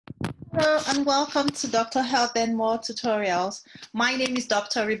Hello and welcome to Dr. Health and More tutorials. My name is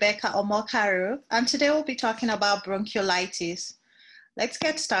Dr. Rebecca Omokaru and today we'll be talking about bronchiolitis. Let's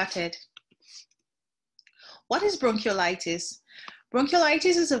get started. What is bronchiolitis?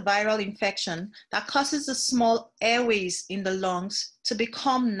 Bronchiolitis is a viral infection that causes the small airways in the lungs to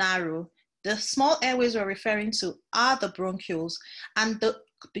become narrow. The small airways we're referring to are the bronchioles, and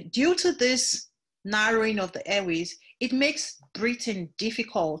due to this narrowing of the airways, it makes breathing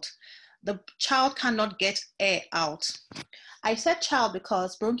difficult. The child cannot get air out. I said child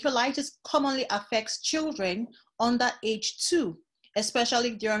because bronchiolitis commonly affects children under age 2,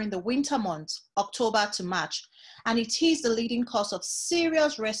 especially during the winter months, October to March, and it is the leading cause of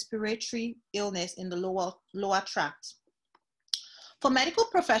serious respiratory illness in the lower tract. For medical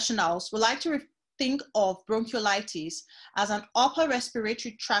professionals, we like to think of bronchiolitis as an upper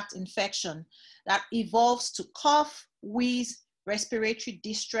respiratory tract infection that evolves to cough, wheeze, respiratory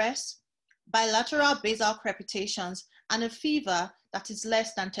distress, bilateral basal crepitations, and a fever that is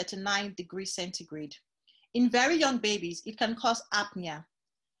less than 39 degrees centigrade. In very young babies, it can cause apnea,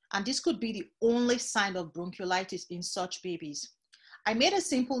 and this could be the only sign of bronchiolitis in such babies. I made a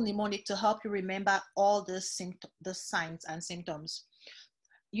simple mnemonic to help you remember all the signs and symptoms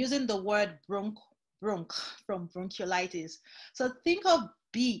using the word bronch from bronchiolitis. So think of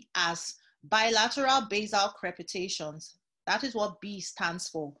B as bilateral basal crepitations. That is what B stands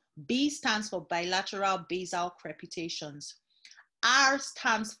for. B stands for bilateral basal crepitations. R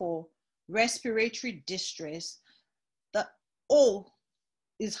stands for respiratory distress. The O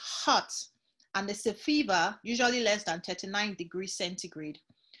is hot, and it's a fever, usually less than 39 degrees centigrade.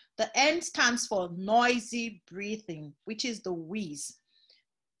 The N stands for noisy breathing, which is the wheeze,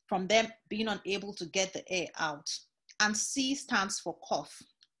 from them being unable to get the air out. And C stands for cough.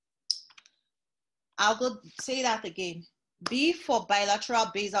 I'll go say that again. B for bilateral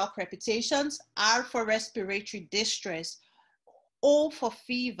basal crepitations, R for respiratory distress, O for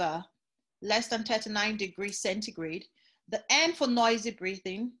fever, less than 39 degrees centigrade, the N for noisy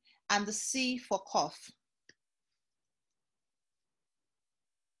breathing, and the C for cough.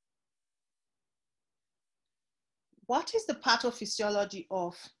 What is the pathophysiology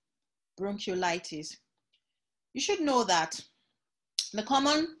of bronchiolitis? You should know that the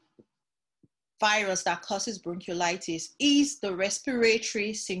common virus that causes bronchiolitis is the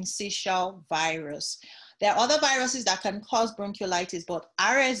respiratory syncytial virus. There are other viruses that can cause bronchiolitis, but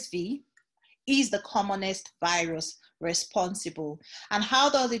RSV is the commonest virus responsible. And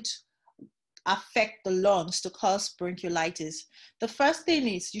how does it affect the lungs to cause bronchiolitis? The first thing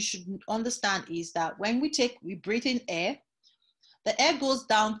is you should understand is that when we breathe in air, the air goes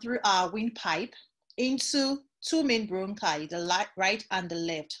down through our windpipe into two main bronchi, the right and the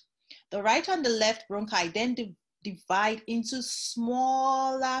left. The right and the left bronchi then divide into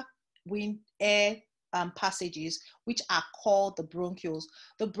smaller air passages, which are called the bronchioles.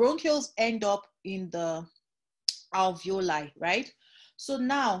 The bronchioles end up in the alveoli, right? So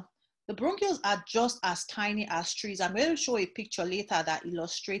now, the bronchioles are just as tiny as trees. I'm going to show a picture later that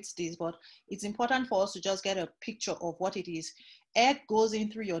illustrates this, but it's important for us to just get a picture of what it is. Air goes in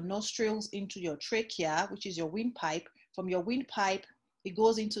through your nostrils into your trachea, which is your windpipe. From your windpipe, it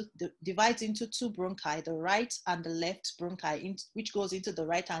divides into two bronchi, the right and the left bronchi, which goes into the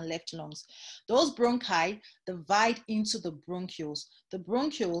right and left lungs. Those bronchi divide into the bronchioles. The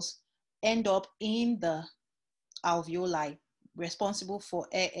bronchioles end up in the alveoli, responsible for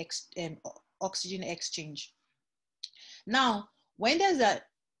oxygen exchange. Now, when there's a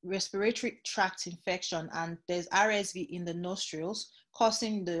respiratory tract infection and there's RSV in the nostrils,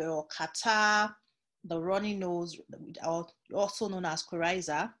 causing the catarrh, the runny nose, also known as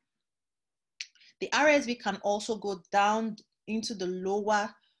coryza, the RSV can also go down into the lower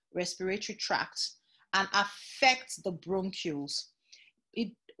respiratory tract and affect the bronchioles.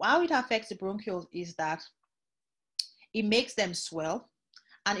 How it affects the bronchioles is that it makes them swell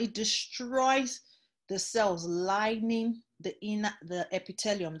and it destroys the cells lining the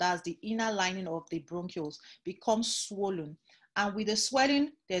epithelium, that's the inner lining of the bronchioles, becomes swollen. And with the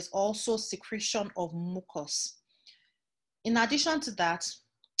swelling, there's also secretion of mucus. In addition to that,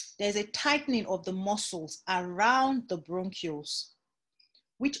 there's a tightening of the muscles around the bronchioles,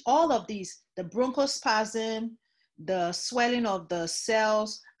 which all of these, the bronchospasm, the swelling of the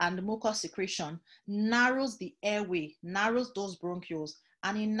cells, and the mucus secretion narrows the airway, narrows those bronchioles.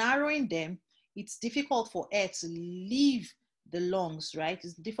 And in narrowing them, it's difficult for air to leave the lungs, right?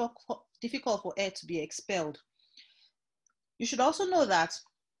 It's difficult for air to be expelled. You should also know that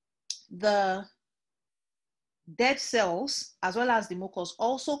the dead cells, as well as the mucus,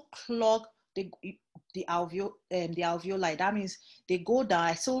 also clog, they the alveoli. That means they go down.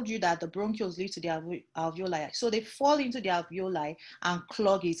 I told you that the bronchioles lead to the alveoli. So they fall into the alveoli and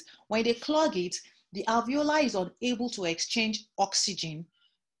clog it. When they clog it, the alveoli is unable to exchange oxygen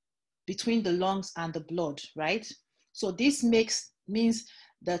between the lungs and the blood, right? So this means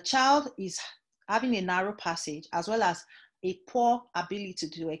the child is having a narrow passage as well as a poor ability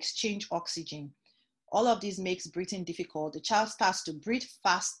to exchange oxygen. All of this makes breathing difficult. The child starts to breathe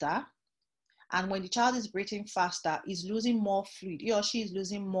faster. And when the child is breathing faster, is losing more fluid. He or she is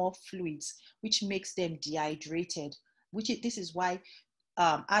losing more fluids, which makes them dehydrated. This is why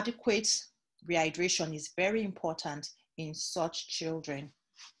adequate rehydration is very important in such children.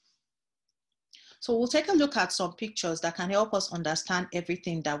 So we'll take a look at some pictures that can help us understand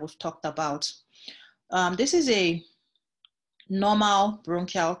everything that we've talked about. This is a normal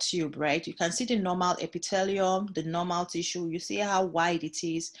bronchial tube, right? You can see the normal epithelium, the normal tissue. You see how wide it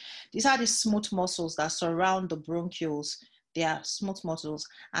is. These are the smooth muscles that surround the bronchioles. They are smooth muscles,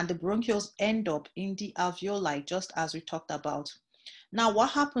 and the bronchioles end up in the alveoli, just as we talked about. Now, what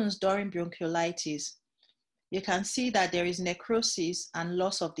happens during bronchiolitis? You can see that there is necrosis and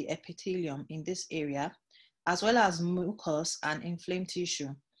loss of the epithelium in this area, as well as mucus and inflamed tissue.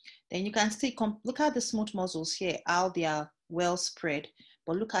 Then you can see, look at the smooth muscles here, how they are well spread.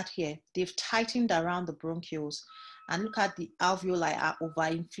 But look at here, they've tightened around the bronchioles. And look at the alveoli are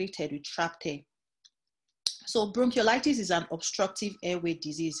overinflated with trapped air. So bronchiolitis is an obstructive airway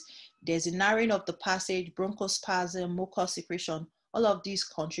disease. There's a narrowing of the passage, bronchospasm, mucus secretion. All of these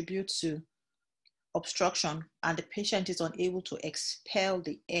contribute to obstruction, and the patient is unable to expel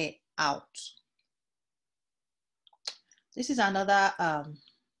the air out. This is another,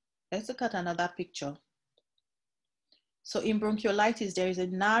 let's look at another picture. So in bronchiolitis, there is a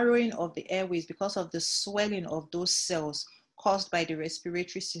narrowing of the airways because of the swelling of those cells caused by the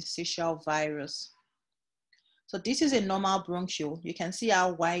respiratory syncytial virus. So this is a normal bronchiole. You can see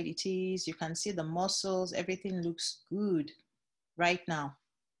how wide it is. You can see the muscles. Everything looks good right now.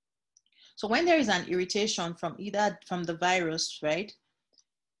 So when there is an irritation from the virus, right,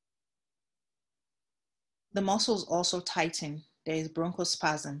 the muscles also tighten. There is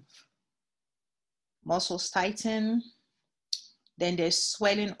bronchospasm. Muscles tighten. Then there's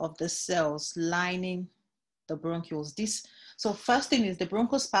swelling of the cells lining the bronchioles. So first thing is the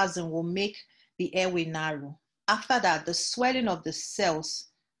bronchospasm will make the airway narrow. After that, the swelling of the cells,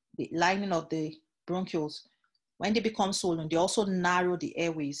 the lining of the bronchioles, when they become swollen, they also narrow the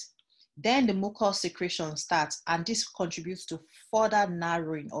airways. Then the mucus secretion starts, and this contributes to further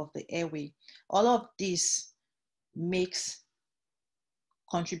narrowing of the airway. All of this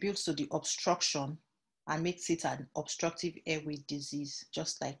contributes to the obstruction and makes it an obstructive airway disease,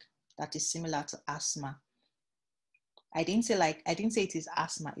 just like that is similar to asthma. I didn't say it is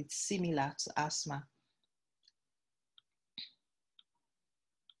asthma, it's similar to asthma.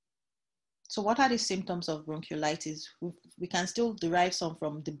 So what are the symptoms of bronchiolitis? We can still derive some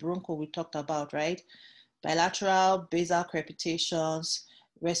from the broncho we talked about, right? Bilateral basal crepitations,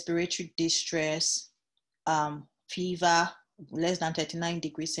 respiratory distress, fever, less than 39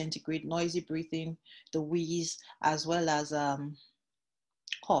 degrees centigrade, noisy breathing, the wheeze, as well as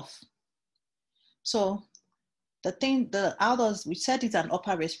cough. So we said it's an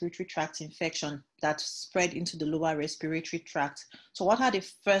upper respiratory tract infection that spread into the lower respiratory tract. So what are the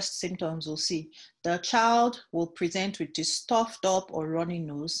first symptoms we'll see? The child will present with a stuffed up or runny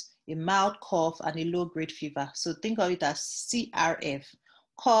nose, a mild cough, and a low-grade fever. So think of it as CRF.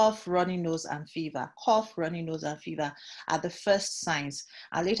 Cough, runny nose, and fever. Cough, runny nose, and fever are the first signs.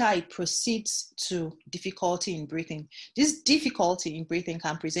 And later it proceeds to difficulty in breathing. This difficulty in breathing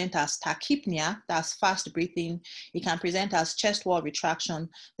can present as tachypnea, that's fast breathing. It can present as chest wall retraction.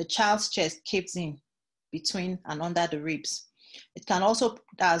 The child's chest caves in between and under the ribs. It can also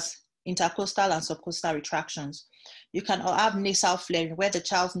as intercostal and subcostal retractions. You can have nasal flaring where the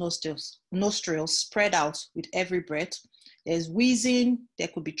child's nostrils spread out with every breath. There's wheezing, there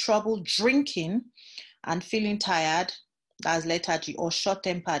could be trouble drinking and feeling tired, that's lethargy, or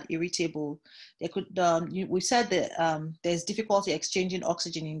short-tempered, irritable. We said that there's difficulty exchanging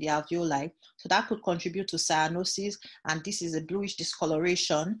oxygen in the alveoli, so that could contribute to cyanosis, and this is a bluish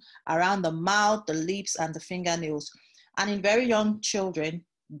discoloration around the mouth, the lips, and the fingernails. And in very young children,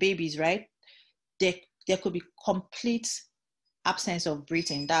 babies, right, there could be complete absence of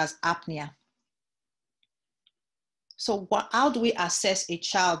breathing, that's apnea. So how do we assess a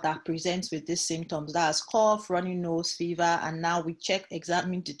child that presents with these symptoms? That's cough, runny nose, fever, and now we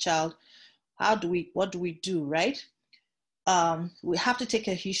examine the child. What do we do, right? We have to take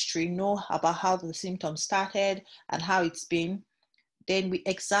a history, know about how the symptoms started and how it's been. Then we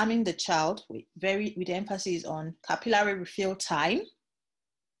examine the child with emphasis on capillary refill time.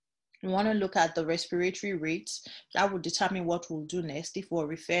 We want to look at the respiratory rates. That will determine what we'll do next if we're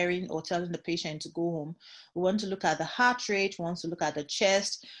referring or telling the patient to go home. We want to look at the heart rate. We want to look at the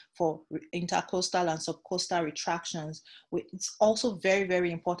chest for intercostal and subcostal retractions. It's also very,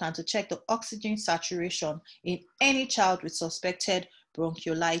 very important to check the oxygen saturation in any child with suspected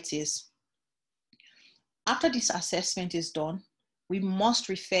bronchiolitis. After this assessment is done, we must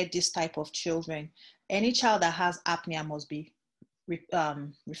refer this type of children. Any child that has apnea must be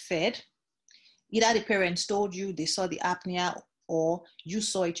referred. Either the parents told you they saw the apnea or you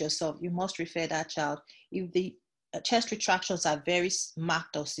saw it yourself. You must refer that child. If the chest retractions are very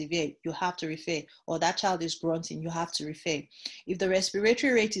marked or severe, you have to refer. Or that child is grunting, you have to refer. If the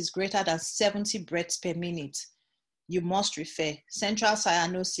respiratory rate is greater than 70 breaths per minute, you must refer. Central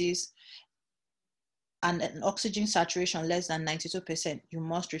cyanosis and an oxygen saturation less than 92%, you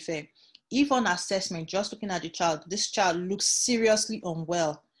must refer. If on assessment, just looking at the child, this child looks seriously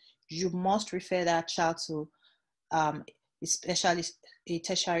unwell, you must refer that child to especially a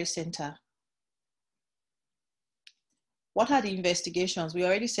tertiary center. What are the investigations? We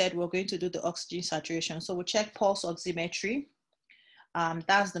already said we're going to do the oxygen saturation. So we'll check pulse oximetry.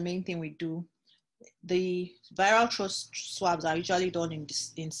 That's the main thing we do. The viral throat swabs are usually done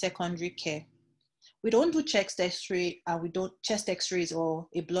in secondary care. We don't do chest x-ray and we don't chest x-rays or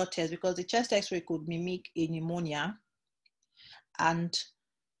a blood test because the chest x-ray could mimic a pneumonia and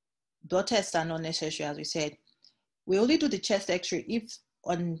blood tests are not necessary, as we said. We only do the chest x-ray if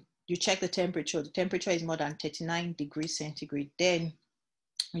you check the temperature is more than 39 degrees centigrade, then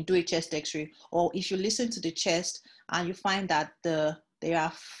you do a chest x-ray. Or if you listen to the chest and you find that there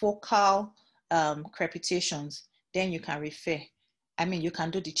are focal crepitations, then you can refer. You can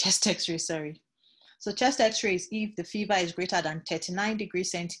do the chest x-ray, sorry. So chest x-ray is if the fever is greater than 39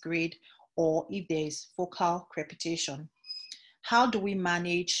 degrees centigrade or if there is focal crepitation. How do we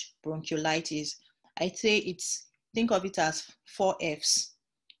manage bronchiolitis? I say think of it as 4 Fs.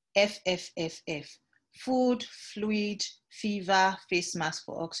 F, F, F, F. Food, fluid, fever, face mask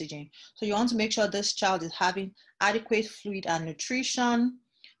for oxygen. So you want to make sure this child is having adequate fluid and nutrition.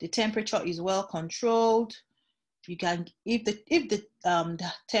 The temperature is well controlled. You can, if the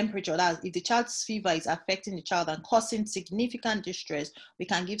temperature, if the child's fever is affecting the child and causing significant distress, we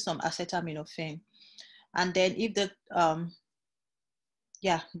can give some acetaminophen. And then if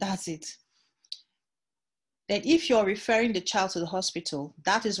that's it. Then if you're referring the child to the hospital,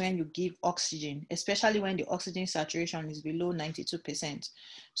 that is when you give oxygen, especially when the oxygen saturation is below 92%.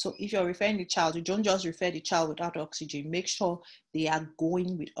 So if you're referring the child, you don't just refer the child without oxygen. Make sure they are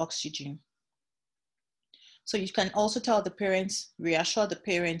going with oxygen. So you can also tell the parents, reassure the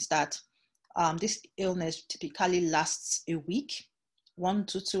parents that this illness typically lasts a week, 1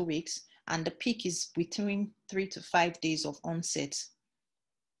 to 2 weeks, and the peak is between 3 to 5 days of onset.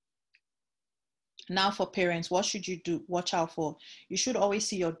 Now for parents, what should you do? Watch out for. You should always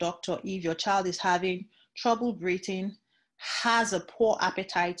see your doctor if your child is having trouble breathing, has a poor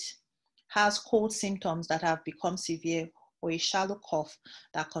appetite, has cold symptoms that have become severe, or a shallow cough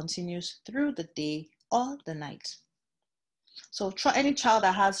that continues through the day or the night. So any child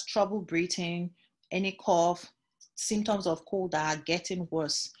that has trouble breathing, any cough, symptoms of cold that are getting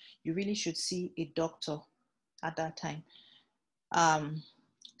worse, you really should see a doctor at that time.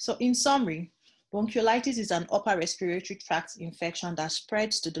 So in summary, bronchiolitis is an upper respiratory tract infection that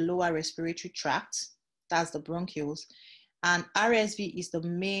spreads to the lower respiratory tract, that's the bronchioles, and RSV is the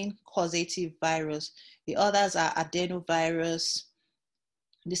main causative virus. The others are adenovirus.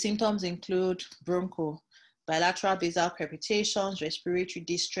 The symptoms include broncho, bilateral basal crepitations, respiratory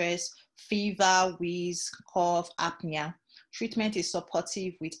distress, fever, wheeze, cough, apnea. Treatment is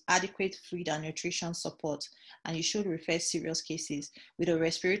supportive with adequate fluid and nutrition support, and you should refer serious cases with a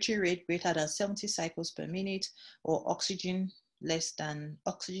respiratory rate greater than 70 cycles per minute or oxygen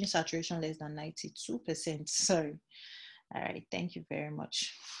saturation less than 92%. Sorry. All right, thank you very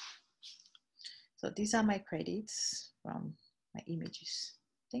much. So these are my credits from my images.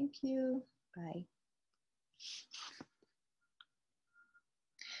 Thank you. Bye.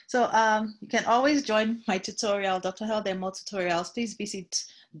 So you can always join my tutorial, Dr. Health and More tutorials. Please visit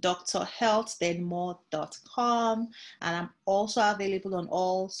drhealththenmore.com. And I'm also available on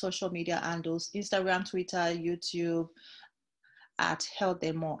all social media handles, Instagram, Twitter, YouTube, at Health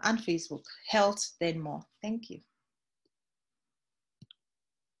Then More, and Facebook, Health Then More. Thank you.